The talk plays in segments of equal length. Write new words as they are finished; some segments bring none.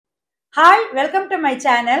Hi, welcome to my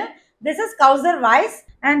channel. This is Kauserwise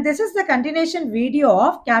and this is the continuation video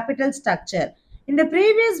of capital structure. In the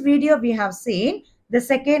previous video, we have seen the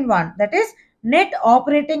second one, that is net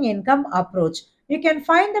operating income approach. You can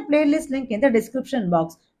find the playlist link in the description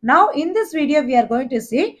box. Now in this video, we are going to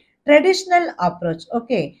see traditional approach.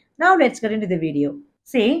 Okay, now let's get into the video.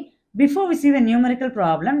 See, before we see the numerical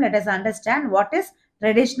problem, let us understand what is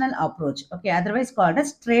traditional approach. Okay, otherwise called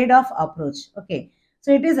as trade-off approach. Okay.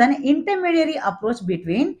 So it is an intermediary approach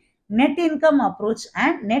between net income approach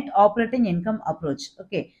and net operating income approach.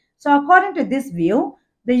 Okay. So according to this view,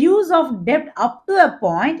 the use of debt up to a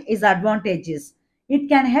point is advantageous. It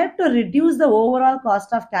can help to reduce the overall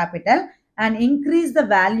cost of capital and increase the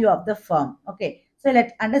value of the firm. Okay. So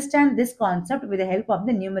let's understand this concept with the help of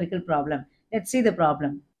the numerical problem. Let's see the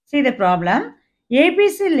problem. See the problem.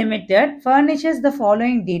 ABC Limited furnishes the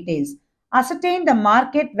following details. Ascertain the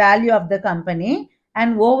market value of the company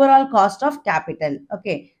and overall cost of capital.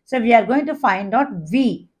 Okay, so we are going to find out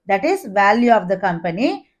V, that is value of the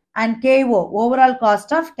company, and KO, overall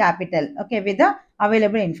cost of capital. Okay, with the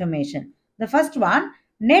available information. The first one,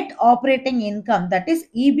 net operating income, that is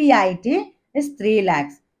EBIT, is 3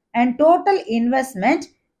 lakhs and total investment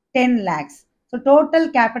 10 lakhs. So total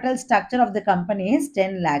capital structure of the company is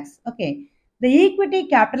 10 lakhs. Okay, the equity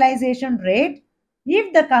capitalization rate,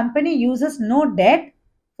 if the company uses no debt,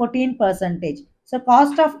 14 percentage. So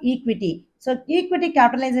cost of equity. So equity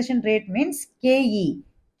capitalization rate means KE.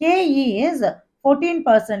 KE is 14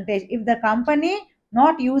 percentage. If the company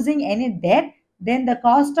not using any debt, then the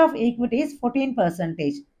cost of equity is 14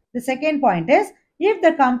 percentage. The second point is, if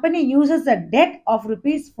the company uses a debt of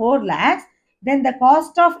rupees 4 lakhs, then the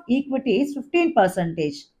cost of equity is 15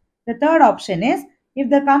 percentage. The third option is, if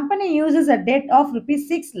the company uses a debt of rupees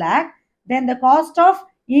 6 lakh, then the cost of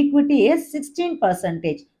equity is 16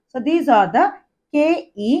 percentage. So these are the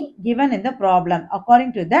KE given in the problem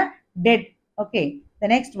according to the debt. Okay, the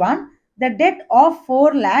next one, the debt of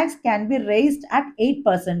 4 lakhs can be raised at 8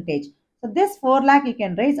 percentage. So this 4 lakh you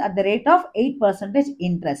can raise at the rate of 8 percentage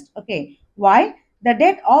interest. Okay, why? The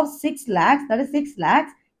debt of 6 lakhs, that is 6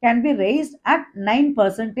 lakhs, can be raised at 9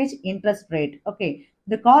 percentage interest rate. Okay,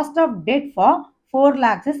 the cost of debt for 4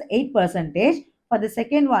 lakhs is 8 percentage. For the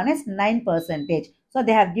second one is 9 percentage. So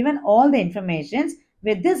they have given all the informations.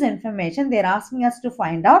 With this information, they are asking us to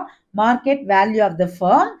find out market value of the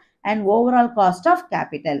firm and overall cost of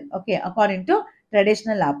capital. Okay, according to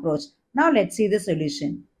traditional approach. Now let's see the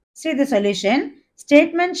solution. See the solution.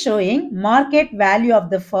 Statement showing market value of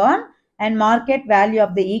the firm and market value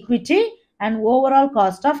of the equity and overall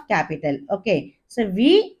cost of capital. Okay, so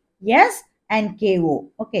V, S and KO.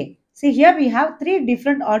 Okay, see here we have three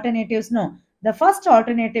different alternatives. No, the first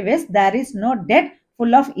alternative is there is no debt,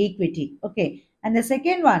 full of equity. Okay, and the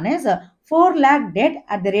second one is a 4 lakh debt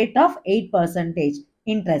at the rate of 8 percentage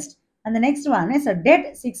interest. And the next one is a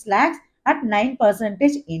debt 6 lakhs at 9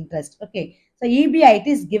 percentage interest. Okay, so EBIT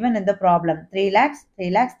is given in the problem 3 lakhs, 3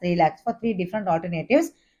 lakhs, 3 lakhs for three different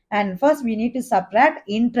alternatives. And first we need to subtract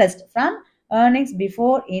interest from earnings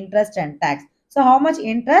before interest and tax. So how much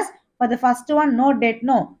interest? For the first one, no debt,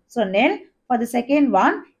 no. So nil. For the second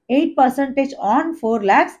one, 8 percentage on 4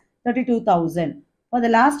 lakhs, 32,000. For the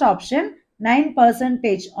last option, 9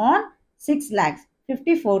 percentage on 6 lakhs,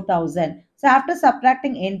 54,000. So after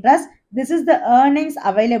subtracting interest, this is the earnings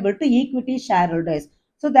available to equity shareholders.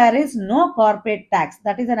 So there is no corporate tax.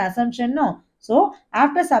 That is an assumption, no. So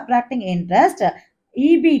after subtracting interest,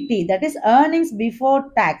 EBT, that is earnings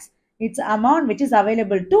before tax, it's amount which is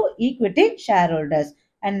available to equity shareholders.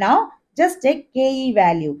 And now just take KE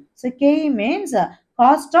value. So KE means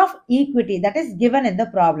cost of equity, that is given in the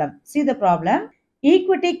problem. See the problem.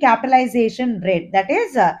 Equity capitalization rate, that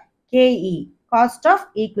is KE, cost of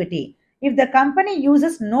equity. If the company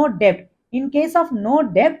uses no debt, in case of no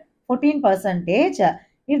debt, 14 percentage.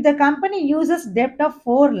 If the company uses debt of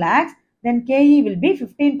 4 lakhs, then KE will be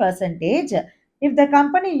 15 percentage. If the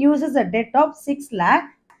company uses a debt of 6 lakh,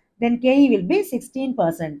 then KE will be 16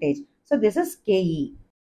 percentage. So this is KE.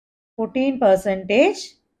 14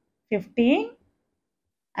 percentage, 15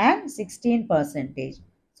 and 16 percentage.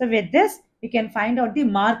 So with this, we can find out the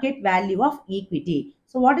market value of equity.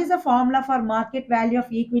 So what is the formula for market value of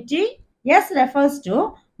equity? S refers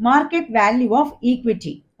to market value of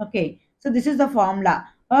equity. Okay, so this is the formula.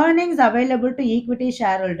 Earnings available to equity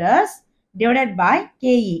shareholders divided by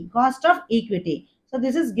KE, cost of equity. So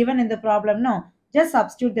this is given in the problem. No, just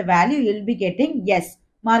substitute the value. You will be getting yes,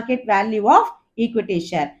 market value of equity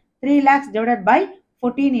share. 3 lakhs divided by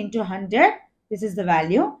 14 into 100. This is the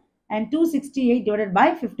value. And 268 divided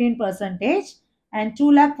by 15 percentage and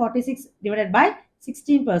 2,46,000 divided by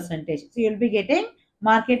 16 percentage. So you will be getting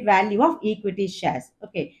market value of equity shares.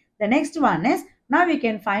 Okay. The next one is, now we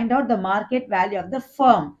can find out the market value of the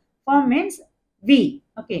firm. Firm means V.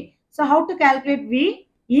 Okay. So how to calculate V?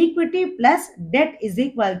 Equity plus debt is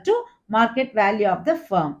equal to market value of the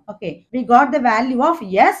firm. Okay. We got the value of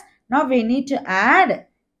S. Now we need to add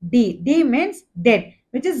D. D means debt,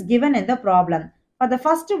 which is given in the problem. For the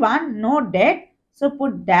first one, no debt. So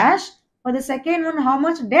put dash. For the second one, how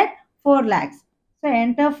much debt? 4 lakhs. So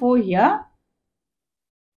enter 4 here.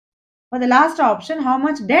 For the last option, how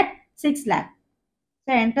much debt? 6 lakh.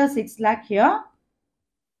 So enter 6 lakh here.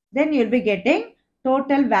 Then you'll be getting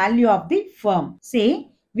total value of the firm.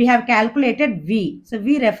 See, we have calculated V. So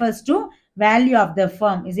V refers to value of the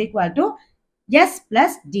firm is equal to S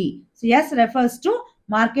plus D. So S refers to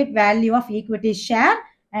market value of equity share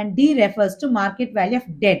and D refers to market value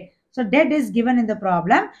of debt. So debt is given in the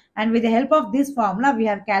problem, and with the help of this formula we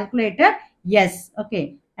have calculated S.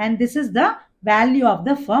 Okay, and this is the value of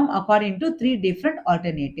the firm according to 3 different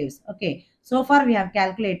alternatives. Okay, so far we have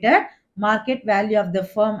calculated market value of the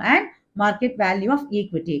firm and market value of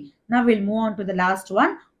equity. Now we'll move on to the last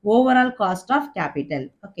one, overall cost of capital.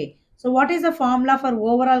 Okay, so what is the formula for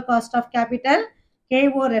overall cost of capital?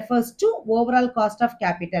 KO refers to overall cost of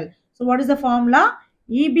capital. So what is the formula?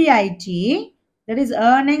 EBIT, that is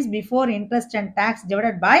earnings before interest and tax,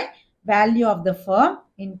 divided by value of the firm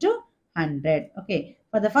into 100. Okay,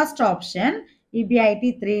 for the first option,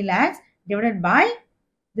 EBIT 3 lakhs divided by,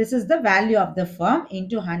 this is the value of the firm,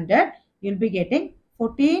 into 100, you'll be getting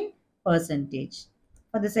 14%. For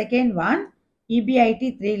the second one,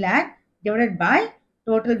 EBIT 3 lakh divided by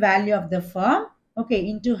total value of the firm, okay,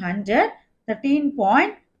 into 100,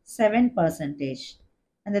 13.7%.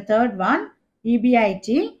 And the third one,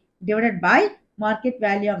 EBIT divided by market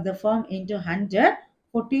value of the firm into 100,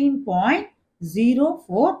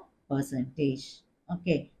 14.04%.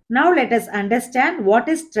 Okay. Now let us understand what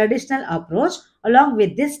is traditional approach along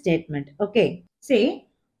with this statement. Okay. Say,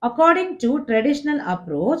 according to traditional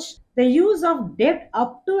approach, the use of debt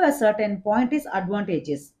up to a certain point is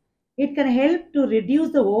advantageous. It can help to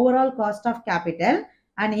reduce the overall cost of capital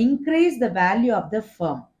and increase the value of the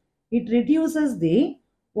firm. It reduces the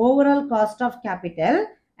overall cost of capital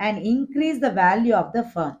and increase the value of the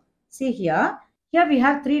firm. See here we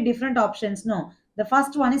have 3 different options. No, the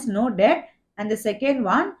first one is no debt, and the second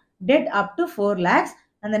one debt up to 4 lakhs,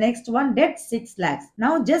 and the next one debt 6 lakhs.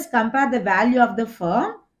 Now just compare the value of the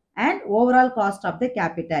firm and overall cost of the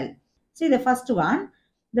capital. See the first one,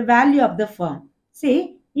 the value of the firm.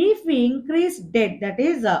 See, if we increase debt, that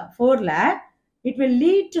is 4 lakh, it will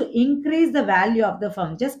lead to increase the value of the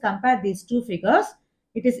firm. Just compare these two figures.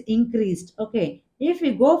 It is increased. Okay. If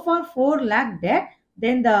we go for 4 lakh debt,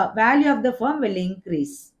 then the value of the firm will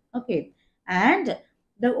increase. Okay. And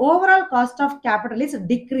the overall cost of capital is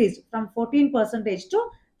decreased from 14% to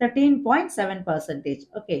 13.7%.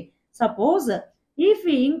 Okay. Suppose if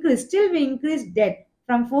we increase, still we increase debt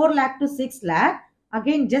from 4 lakh to 6 lakh,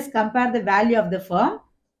 again just compare the value of the firm,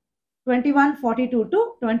 2142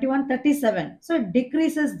 to 2137. So it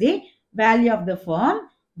decreases the value of the firm,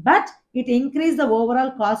 but it increases the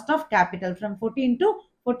overall cost of capital from 14 to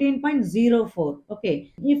 14.04.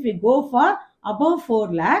 Okay. If we go for above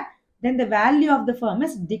 4 lakh, then the value of the firm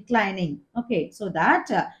is declining. Okay. So that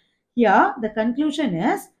here the conclusion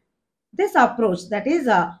is this approach, that is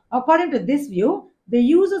according to this view, the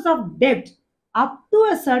uses of debt up to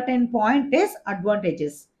a certain point is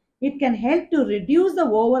advantageous. It can help to reduce the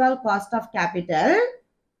overall cost of capital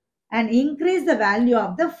and increase the value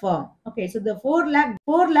of the firm. Okay, so the 4 lakh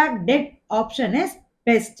debt option is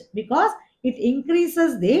best because it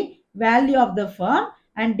increases the value of the firm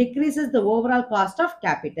and decreases the overall cost of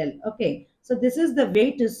capital. Okay, so this is the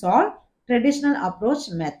way to solve traditional approach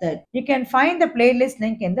method. You can find the playlist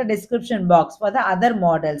link in the description box for the other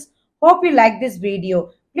models. Hope you like this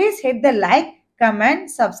video. Please hit the like, comment,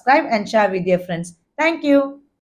 subscribe and share with your friends. Thank you.